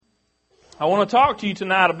I want to talk to you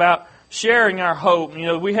tonight about sharing our hope. You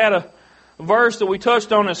know, we had a verse that we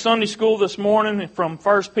touched on in Sunday school this morning from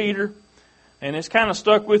 1 Peter, and it's kind of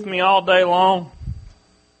stuck with me all day long.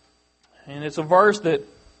 And it's a verse that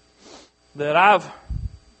I've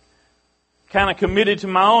kind of committed to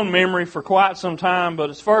my own memory for quite some time, but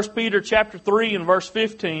it's 1 Peter chapter 3 and verse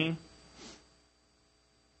 15.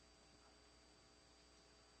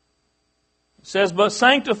 It says, "But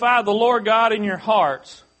sanctify the Lord God in your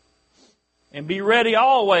hearts, and be ready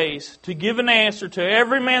always to give an answer to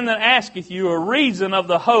every man that asketh you a reason of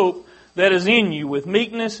the hope that is in you, with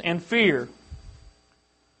meekness and fear."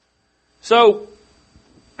 So,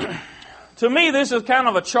 to me, this is kind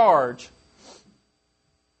of a charge.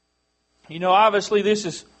 You know, obviously this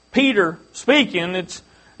is Peter speaking.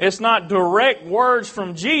 It's not direct words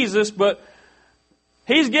from Jesus, but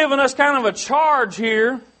he's given us kind of a charge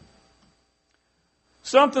here.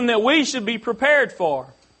 Something that we should be prepared for.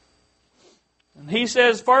 And he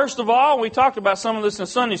says, first of all, we talked about some of this in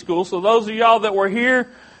Sunday school, so those of y'all that were here,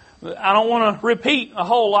 I don't want to repeat a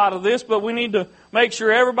whole lot of this, but we need to make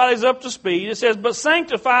sure everybody's up to speed. It says, "But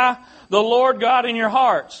sanctify the Lord God in your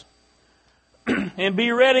hearts, and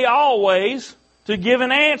be ready always to give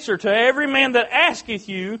an answer to every man that asketh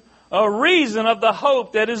you a reason of the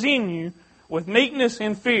hope that is in you, with meekness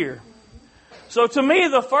and fear." So to me,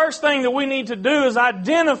 the first thing that we need to do is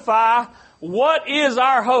identify what is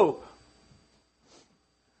our hope.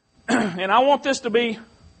 And I want this to be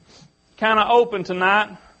kind of open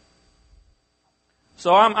tonight.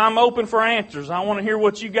 So I'm open for answers. I want to hear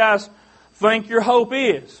what you guys think your hope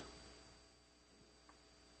is.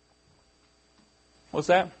 What's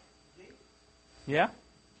that? Yeah?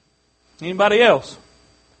 Anybody else?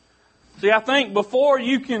 See, I think before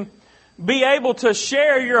you can be able to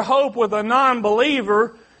share your hope with a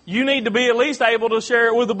non-believer, you need to be at least able to share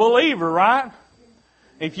it with a believer, right?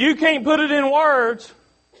 If you can't put it in words,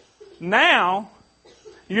 now,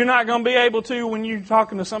 you're not going to be able to when you're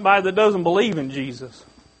talking to somebody that doesn't believe in Jesus.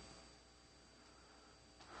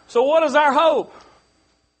 So what is our hope?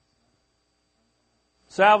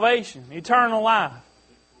 Salvation, eternal life.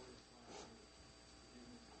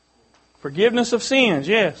 Forgiveness of sins,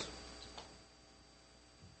 yes.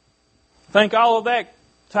 I think all of that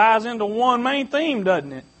ties into one main theme,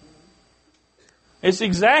 doesn't it? It's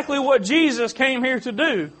exactly what Jesus came here to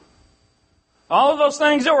do. All of those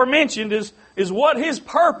things that were mentioned is what His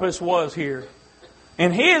purpose was here.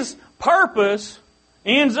 And His purpose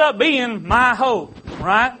ends up being my hope,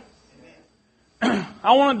 right?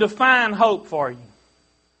 I want to define hope for you.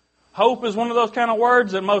 Hope is one of those kind of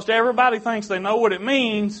words that most everybody thinks they know what it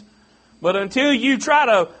means, but until you try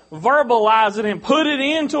to verbalize it and put it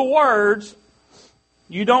into words,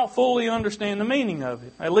 you don't fully understand the meaning of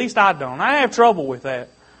it. At least I don't. I have trouble with that.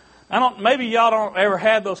 Maybe y'all don't ever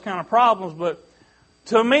have those kind of problems, but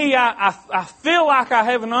to me, I feel like I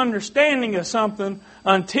have an understanding of something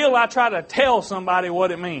until I try to tell somebody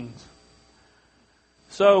what it means.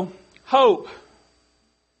 So, hope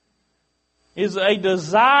is a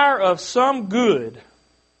desire of some good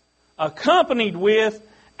accompanied with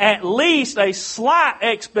at least a slight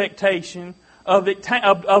expectation of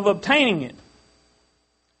obtaining it.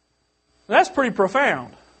 That's pretty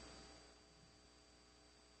profound.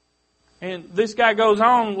 And this guy goes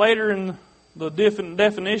on later in the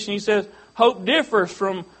definition. He says, hope differs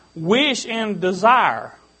from wish and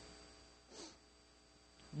desire,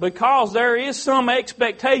 because there is some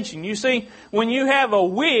expectation. You see, when you have a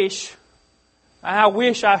wish, I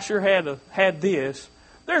wish I sure had this,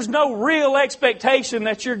 there's no real expectation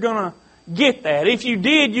that you're going to get that. If you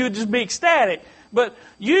did, you'd just be ecstatic. But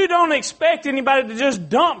you don't expect anybody to just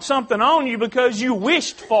dump something on you because you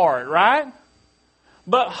wished for it, right?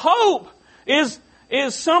 But hope is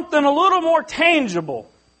something a little more tangible.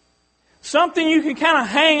 Something you can kind of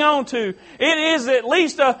hang on to. It is at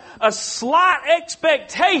least a slight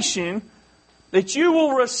expectation that you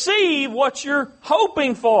will receive what you're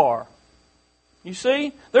hoping for. You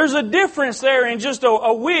see? There's a difference there in just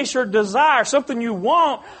a wish or desire, something you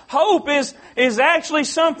want. Hope is actually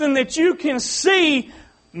something that you can see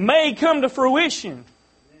may come to fruition.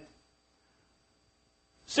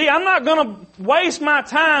 See, I'm not going to waste my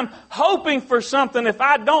time hoping for something if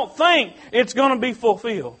I don't think it's going to be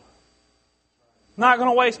fulfilled. Not going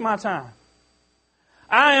to waste my time.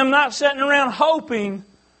 I am not sitting around hoping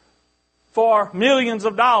for millions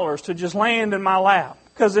of dollars to just land in my lap,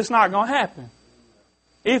 because it's not going to happen.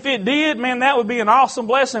 If it did, man, that would be an awesome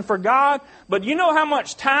blessing for God. But you know how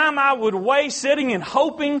much time I would waste sitting and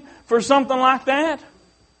hoping for something like that?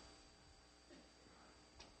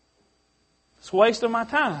 It's a waste of my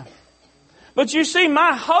time. But you see,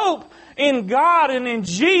 my hope in God and in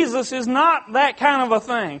Jesus is not that kind of a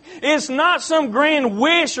thing. It's not some grand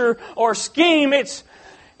wish or scheme. It's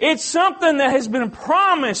something that has been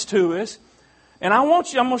promised to us. And I'm going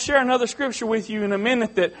to share another scripture with you in a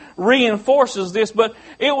minute that reinforces this. But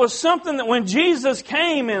it was something that when Jesus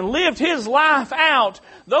came and lived His life out,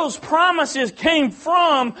 those promises came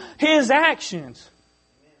from His actions.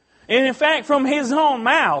 And in fact, from His own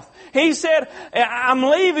mouth. He said, I'm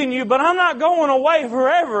leaving you, but I'm not going away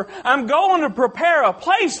forever. I'm going to prepare a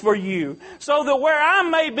place for you, so that where I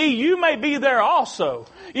may be, you may be there also.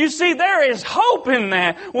 You see, there is hope in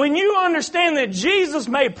that. When you understand that Jesus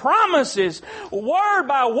made promises, word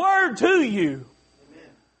by word to you,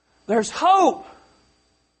 there's hope.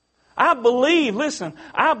 I believe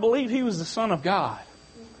He was the Son of God.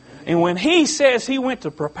 And when He says He went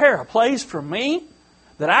to prepare a place for me,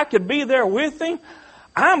 that I could be there with Him,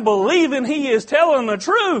 I'm believing He is telling the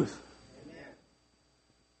truth. Amen.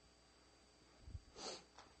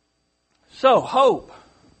 So, hope.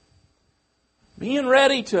 Being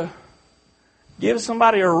ready to give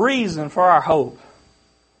somebody a reason for our hope.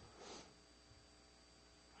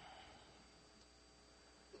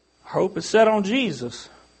 Our hope is set on Jesus.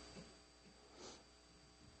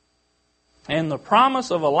 And the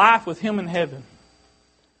promise of a life with Him in heaven.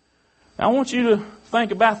 Now, I want you to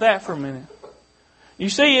think about that for a minute. You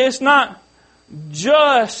see, it's not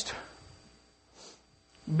just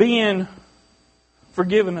being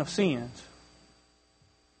forgiven of sins.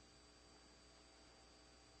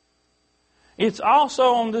 It's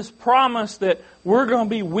also on this promise that we're going to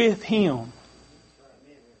be with Him.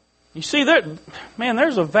 You see,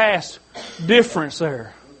 there's a vast difference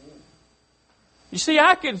there. You see,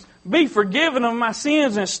 I could be forgiven of my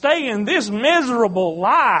sins and stay in this miserable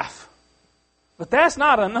life. But that's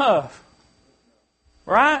not enough.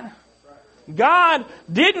 Right? God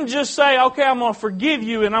didn't just say, okay, I'm going to forgive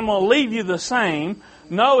you and I'm going to leave you the same.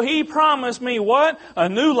 No, He promised me what? A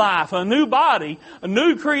new life, a new body, a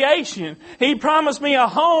new creation. He promised me a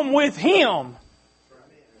home with Him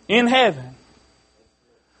in heaven.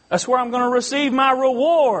 That's where I'm going to receive my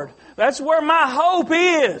reward. That's where my hope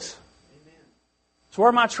is. It's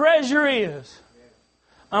where my treasure is.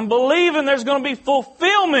 I'm believing there's going to be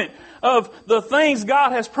fulfillment of the things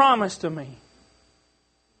God has promised to me.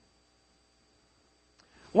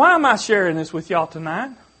 Why am I sharing this with y'all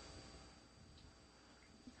tonight?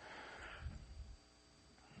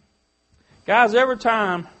 Guys, every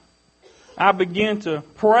time I begin to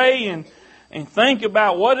pray and think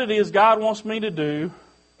about what it is God wants me to do,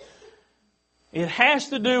 it has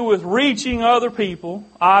to do with reaching other people.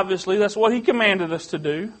 Obviously, that's what He commanded us to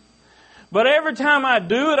do. But every time I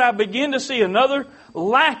do it, I begin to see another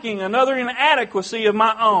lacking, another inadequacy of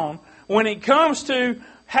my own. When it comes to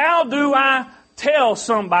how do I tell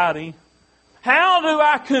somebody, how do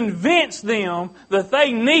I convince them that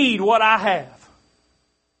they need what I have?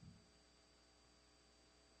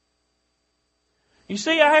 You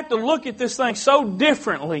see, I have to look at this thing so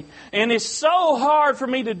differently, and it's so hard for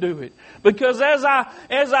me to do it. Because as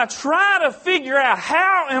I try to figure out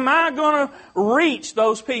how am I going to reach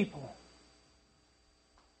those people,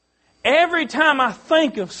 every time I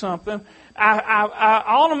think of something, I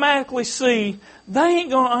automatically see they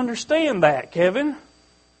ain't going to understand that, Kevin.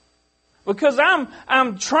 Because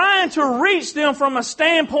I'm trying to reach them from a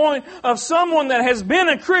standpoint of someone that has been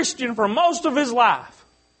a Christian for most of his life.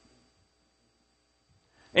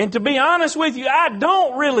 And to be honest with you,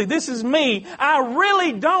 this is me, I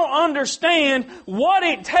really don't understand what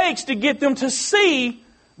it takes to get them to see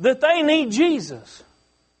that they need Jesus.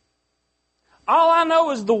 All I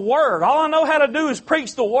know is the Word. All I know how to do is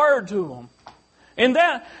preach the Word to them. And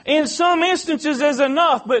that, in some instances, is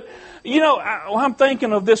enough. But, I'm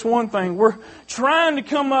thinking of this one thing. We're trying to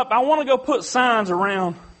come up. I want to go put signs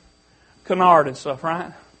around Kennard and stuff,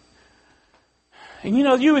 right? And,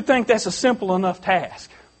 you would think that's a simple enough task.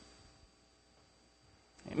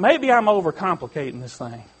 Maybe I'm overcomplicating this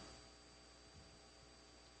thing.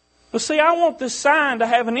 But see, I want this sign to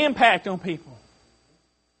have an impact on people.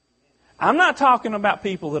 I'm not talking about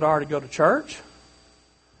people that already go to church.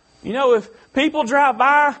 If people drive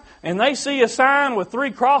by and they see a sign with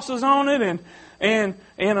 3 crosses on it and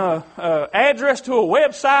a address to a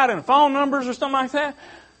website and phone numbers or something like that,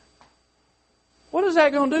 what is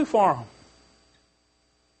that going to do for them?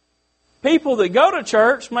 People that go to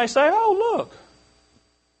church may say, oh, look.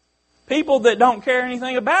 People that don't care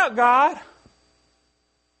anything about God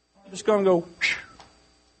are just going to go, whew.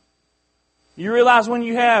 You realize when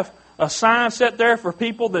you have a sign set there for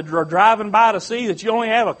people that are driving by to see that you only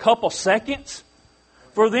have a couple seconds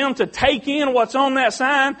for them to take in what's on that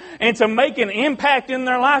sign and to make an impact in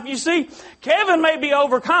their life. You see, Kevin may be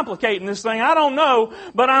overcomplicating this thing. I don't know.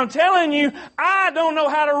 But I'm telling you, I don't know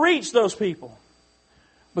how to reach those people.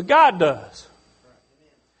 But God does.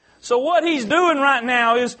 So what He's doing right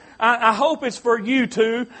now is, I hope it's for you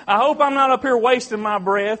too. I hope I'm not up here wasting my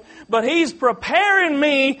breath. But He's preparing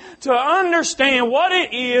me to understand what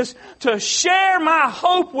it is to share my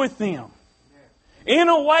hope with them in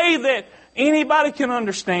a way that anybody can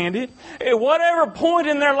understand it. At whatever point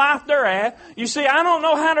in their life they're at. You see, I don't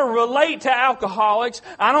know how to relate to alcoholics.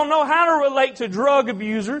 I don't know how to relate to drug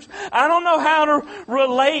abusers. I don't know how to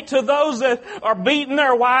relate to those that are beating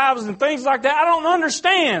their wives and things like that. I don't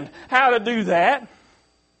understand how to do that.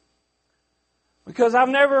 Because I've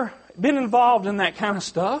never been involved in that kind of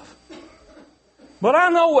stuff. But I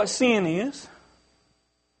know what sin is.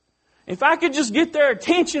 If I could just get their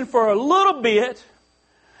attention for a little bit,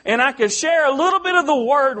 and I could share a little bit of the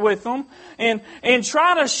Word with them and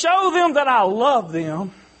try to show them that I love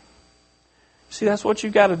them. See, that's what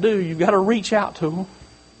you've got to do. You've got to reach out to them.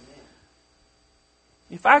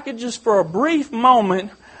 If I could just for a brief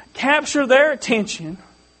moment capture their attention,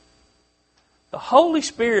 the Holy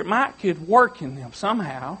Spirit could work in them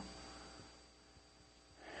somehow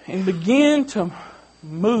and begin to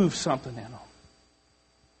move something in them.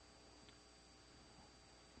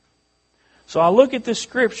 So I look at this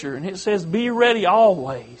scripture and it says, be ready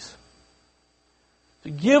always to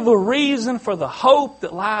give a reason for the hope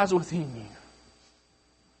that lies within you.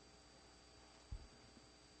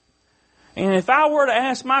 And if I were to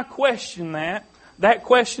ask my question that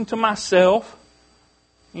question to myself,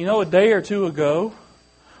 a day or two ago,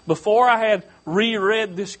 before I had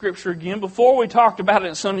reread this scripture again, before we talked about it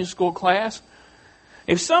in Sunday school class,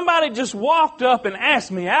 if somebody just walked up and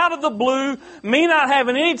asked me out of the blue, me not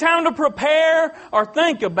having any time to prepare or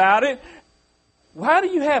think about it, why do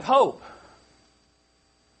you have hope?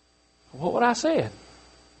 What would I say?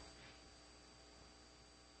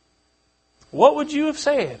 What would you have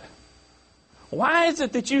said? Why is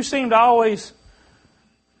it that you seem to always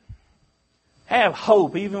have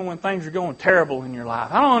hope even when things are going terrible in your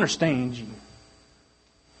life? I don't understand you.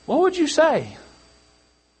 What would you say?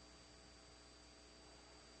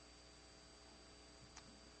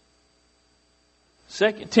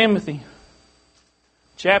 Second Timothy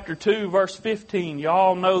chapter 2, verse 15. You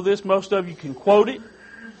all know this. Most of you can quote it.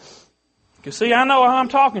 Because see, I know who I'm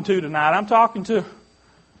talking to tonight. I'm talking to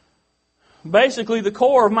basically the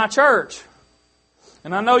core of my church.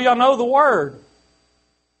 And I know y'all know the Word.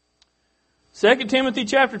 2 Timothy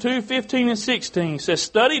chapter 2, 15 and 16 says,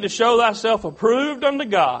 study to show thyself approved unto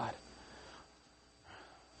God.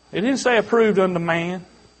 It didn't say approved unto man.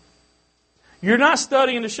 You're not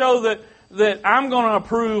studying to show that I'm going to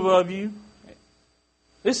approve of you.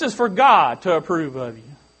 This is for God to approve of you.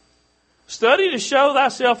 Study to show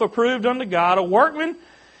thyself approved unto God, a workman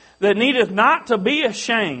that needeth not to be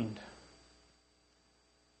ashamed,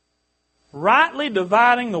 rightly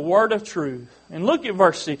dividing the word of truth. And look at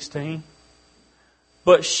verse 16.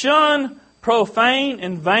 But shun profane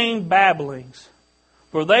and vain babblings,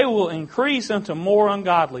 for they will increase unto more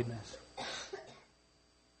ungodliness.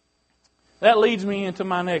 That leads me into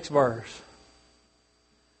my next verse.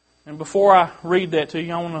 And before I read that to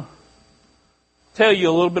you, I want to tell you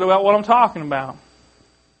a little bit about what I'm talking about.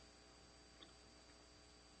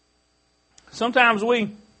 Sometimes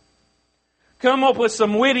we come up with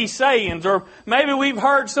some witty sayings, or maybe we've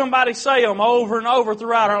heard somebody say them over and over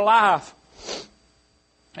throughout our life.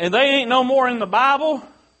 And they ain't no more in the Bible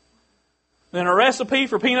than a recipe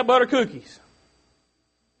for peanut butter cookies.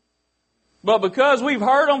 But because we've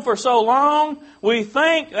heard them for so long, we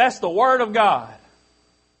think that's the Word of God.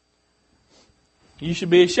 You should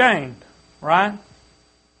be ashamed, right?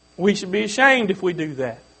 We should be ashamed if we do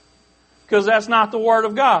that. Because that's not the Word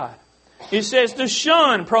of God. It says to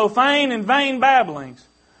shun profane and vain babblings.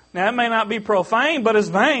 Now, it may not be profane, but it's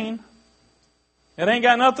vain. It ain't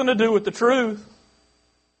got nothing to do with the truth.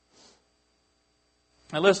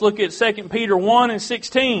 Now, let's look at 2 Peter 1 and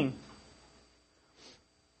 16.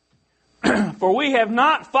 For we have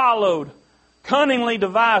not followed cunningly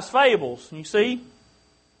devised fables. You see?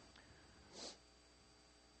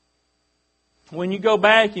 When you go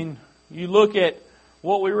back and you look at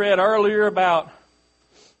what we read earlier about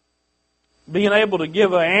being able to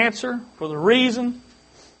give an answer for the reason,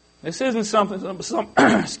 this isn't something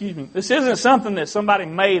excuse me, this isn't something that somebody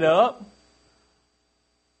made up.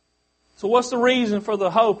 So what's the reason for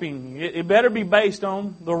the hope in you? It better be based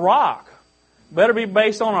on the rock. It better be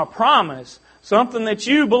based on a promise. Something that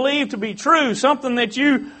you believe to be true. Something that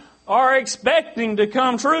you are expecting to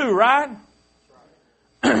come true, right?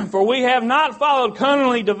 For we have not followed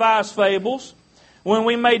cunningly devised fables, when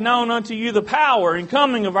we made known unto you the power and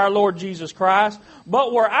coming of our Lord Jesus Christ,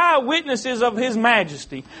 but were eyewitnesses of His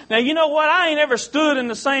majesty. Now, you know what? I ain't ever stood in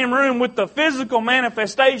the same room with the physical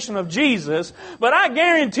manifestation of Jesus, but I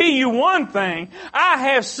guarantee you one thing. I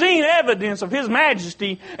have seen evidence of His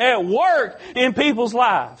majesty at work in people's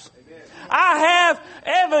lives. I have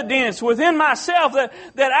evidence within myself that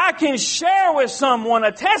I can share with someone,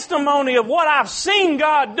 a testimony of what I've seen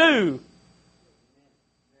God do.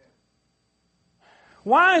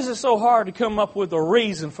 Why is it so hard to come up with a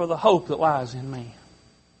reason for the hope that lies in me?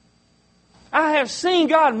 I have seen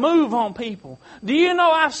God move on people. Do you know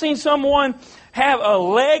I've seen someone have a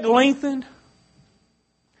leg lengthened?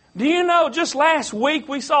 Do you know just last week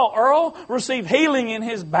we saw Earl receive healing in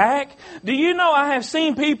his back? Do you know I have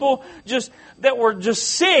seen people that were just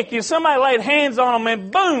sick and somebody laid hands on them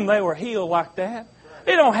and boom, they were healed like that?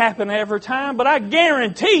 It don't happen every time, but I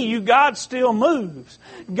guarantee you God still moves.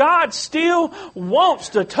 God still wants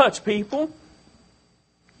to touch people.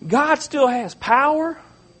 God still has power.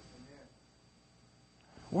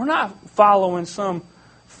 We're not following some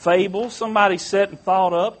fable somebody set and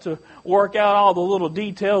thought up to work out all the little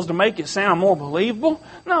details to make it sound more believable.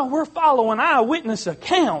 No, we're following eyewitness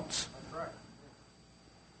accounts.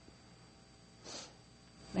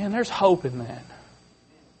 Man, there's hope in that.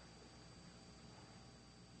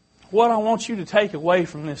 What I want you to take away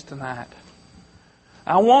from this tonight,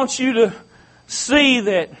 I want you to see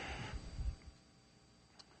that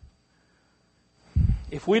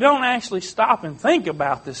if we don't actually stop and think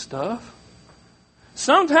about this stuff,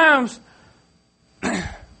 sometimes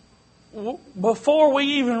before we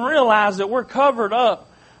even realize that we're covered up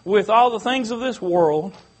with all the things of this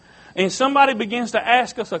world, and somebody begins to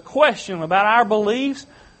ask us a question about our beliefs,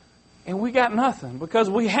 and we got nothing because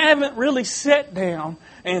we haven't really sat down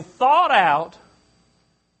and thought out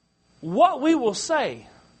what we will say.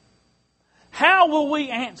 How will we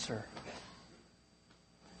answer?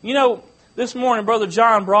 You know, this morning Brother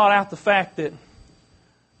John brought out the fact that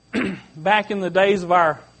back in the days of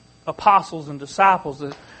our apostles and disciples,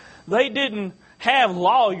 that they didn't have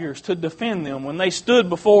lawyers to defend them when they stood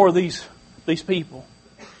before these people.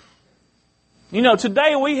 You know,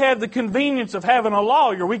 today we have the convenience of having a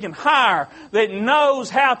lawyer we can hire that knows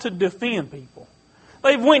how to defend people.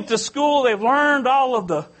 They've went to school, they've learned all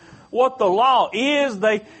of what the law is,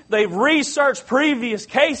 they've researched previous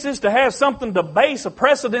cases to have something to base a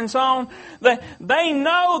precedence on. They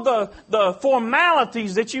know the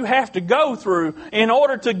formalities that you have to go through in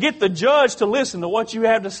order to get the judge to listen to what you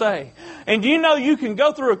have to say. And do you know you can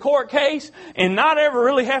go through a court case and not ever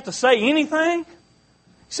really have to say anything?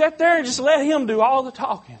 Sit there and just let him do all the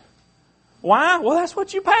talking. Why? Well, that's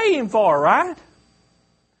what you pay him for, right?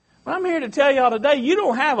 But I'm here to tell y'all today, you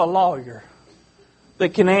don't have a lawyer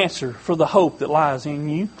that can answer for the hope that lies in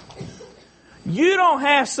you. You don't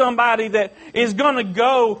have somebody that is going to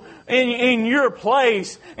go in your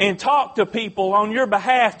place and talk to people on your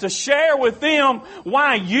behalf to share with them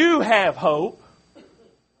why you have hope.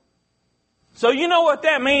 So you know what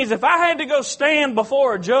that means? If I had to go stand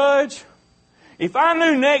before a judge, if I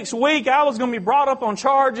knew next week I was going to be brought up on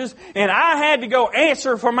charges and I had to go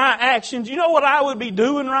answer for my actions, you know what I would be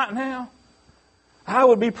doing right now? I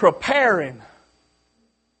would be preparing.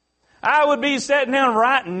 I would be sitting down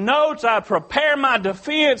writing notes. I'd prepare my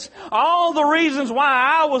defense. All the reasons why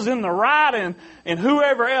I was in the right and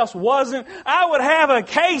whoever else wasn't. I would have a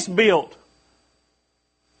case built.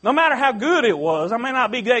 No matter how good it was. I may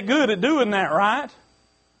not be that good at doing that, right?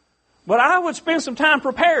 But I would spend some time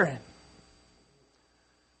preparing.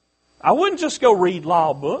 I wouldn't just go read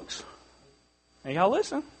law books. Now, y'all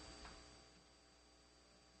listen.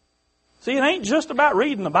 See, it ain't just about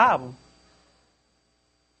reading the Bible.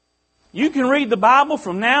 You can read the Bible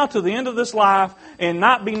from now to the end of this life and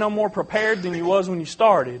not be no more prepared than you was when you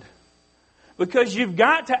started. Because you've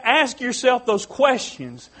got to ask yourself those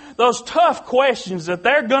questions, those tough questions that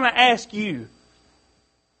they're going to ask you.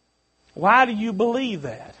 Why do you believe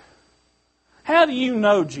that? How do you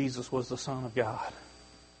know Jesus was the Son of God?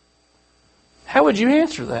 How would you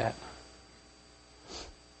answer that?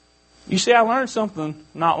 You see, I learned something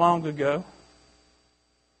not long ago.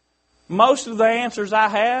 Most of the answers I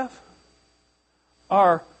have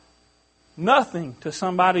are nothing to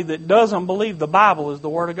somebody that doesn't believe the Bible is the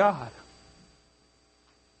Word of God.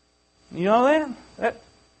 You know that? That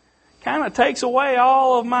kind of takes away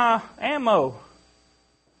all of my ammo.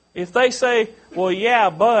 If they say, well, yeah,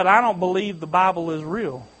 but I don't believe the Bible is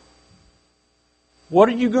real. What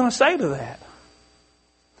are you going to say to that?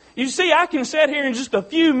 You see, I can sit here in just a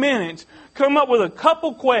few minutes, come up with a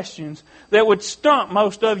couple questions that would stump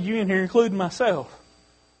most of you in here, including myself.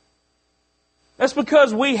 That's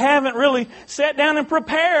because we haven't really sat down and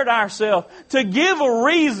prepared ourselves to give a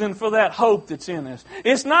reason for that hope that's in us.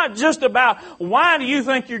 It's not just about why do you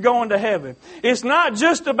think you're going to heaven. It's not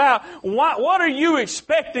just about what are you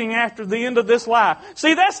expecting after the end of this life.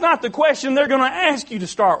 See, that's not the question they're going to ask you to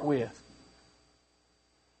start with.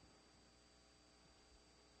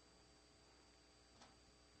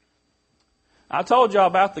 I told y'all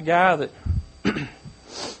about the guy that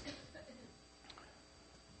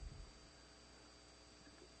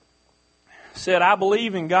said, I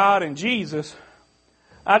believe in God and Jesus.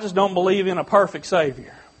 I just don't believe in a perfect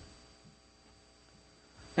Savior.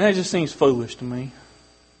 And that just seems foolish to me.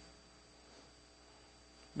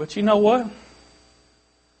 But you know what?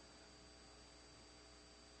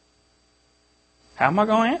 How am I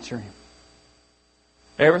going to answer him?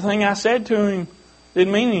 Everything I said to him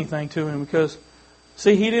didn't mean anything to him because,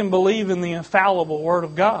 see, he didn't believe in the infallible Word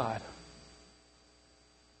of God.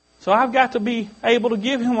 So I've got to be able to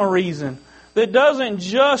give him a reason that doesn't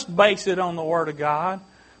just base it on the Word of God,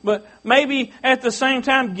 but maybe at the same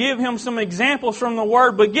time give him some examples from the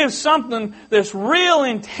Word, but give something that's real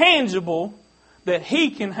and tangible that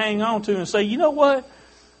he can hang on to and say, you know what?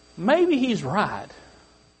 Maybe he's right.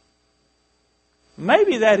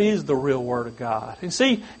 Maybe that is the real Word of God. And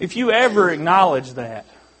see, if you ever acknowledge that,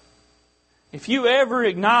 if you ever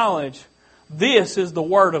acknowledge this is the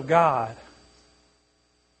Word of God,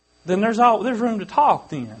 then there's room to talk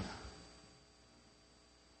then.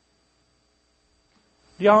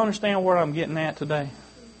 Do y'all understand what I'm getting at today?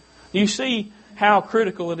 You see how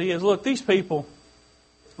critical it is. Look, these people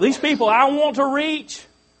I want to reach,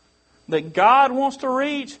 that God wants to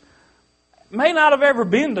reach, may not have ever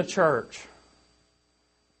been to church.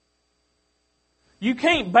 You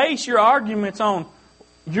can't base your arguments on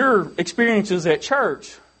your experiences at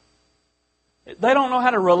church. They don't know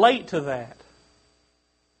how to relate to that.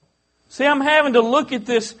 See, I'm having to look at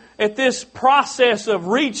this process of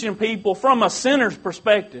reaching people from a sinner's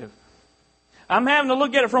perspective. I'm having to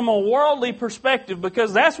look at it from a worldly perspective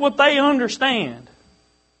because that's what they understand.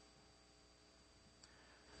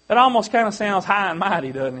 That almost kind of sounds high and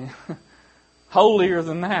mighty, doesn't it? Holier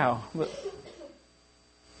than thou. But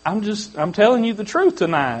I'm telling you the truth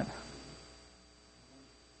tonight.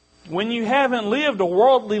 When you haven't lived a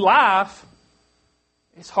worldly life,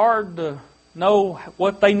 it's hard to know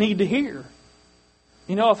what they need to hear.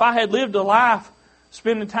 You know, if I had lived a life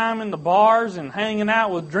spending time in the bars and hanging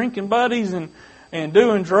out with drinking buddies and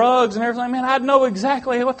doing drugs and everything, man, I'd know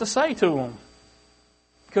exactly what to say to them.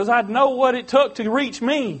 Because I'd know what it took to reach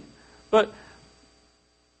me. But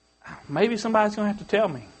maybe somebody's going to have to tell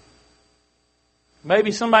me.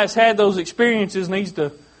 Maybe somebody's had those experiences needs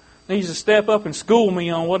to step up and school me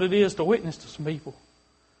on what it is to witness to some people.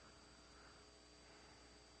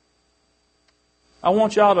 I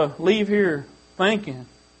want y'all to leave here thinking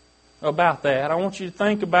about that. I want you to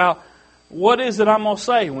think about what is it I'm going to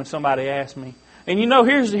say when somebody asks me. And you know,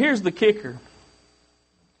 here's the kicker.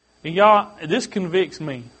 And y'all, this convicts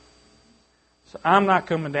me. So I'm not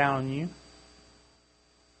coming down on you.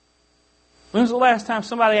 When's the last time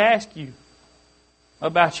somebody asked you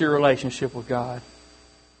about your relationship with God?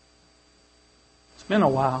 It's been a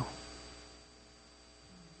while.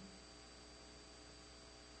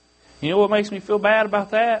 You know what makes me feel bad about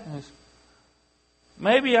that? Is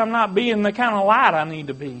maybe I'm not being the kind of light I need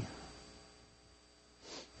to be.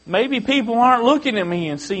 Maybe people aren't looking at me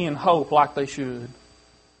and seeing hope like they should.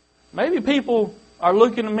 Maybe people are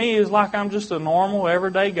looking at me as like I'm just a normal,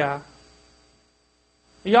 everyday guy.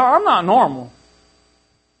 Y'all, I'm not normal.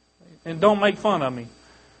 And don't make fun of me.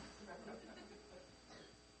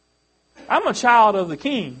 I'm a child of the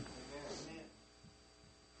King.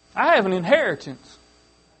 I have an inheritance.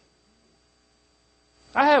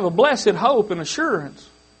 I have a blessed hope and assurance.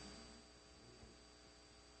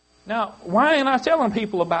 Now, why ain't I telling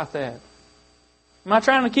people about that? Am I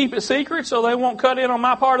trying to keep it secret so they won't cut in on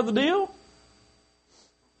my part of the deal?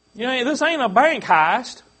 You know, this ain't a bank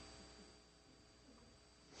heist.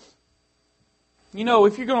 You know,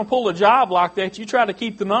 if you're going to pull a job like that, you try to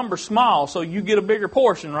keep the number small so you get a bigger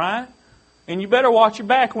portion, right? And you better watch your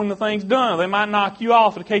back when the thing's done. They might knock you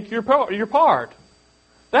off and take your part.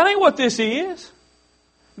 That ain't what this is.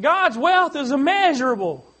 God's wealth is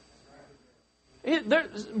immeasurable.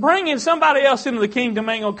 Bringing somebody else into the kingdom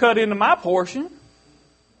ain't going to cut into my portion.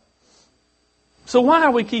 So why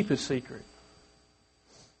do we keep it secret?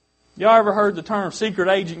 Y'all ever heard the term secret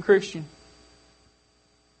agent Christian?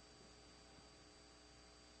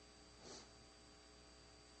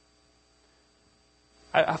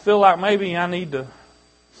 I feel like maybe I need to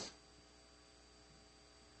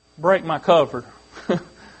break my cover.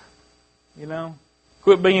 You know?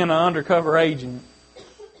 Quit being an undercover agent.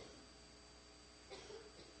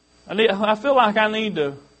 I feel like I need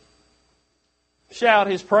to shout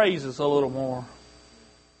His praises a little more.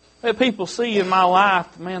 Let people see in my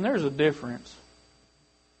life, man, there's a difference.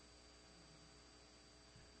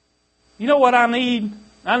 You know what I need?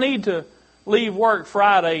 I need to leave work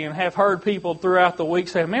Friday and have heard people throughout the week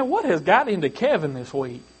say, man, what has got into Kevin this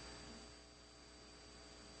week?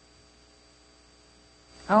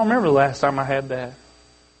 I don't remember the last time I had that.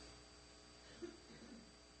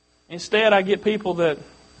 Instead, I get people that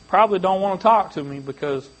probably don't want to talk to me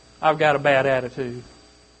because I've got a bad attitude.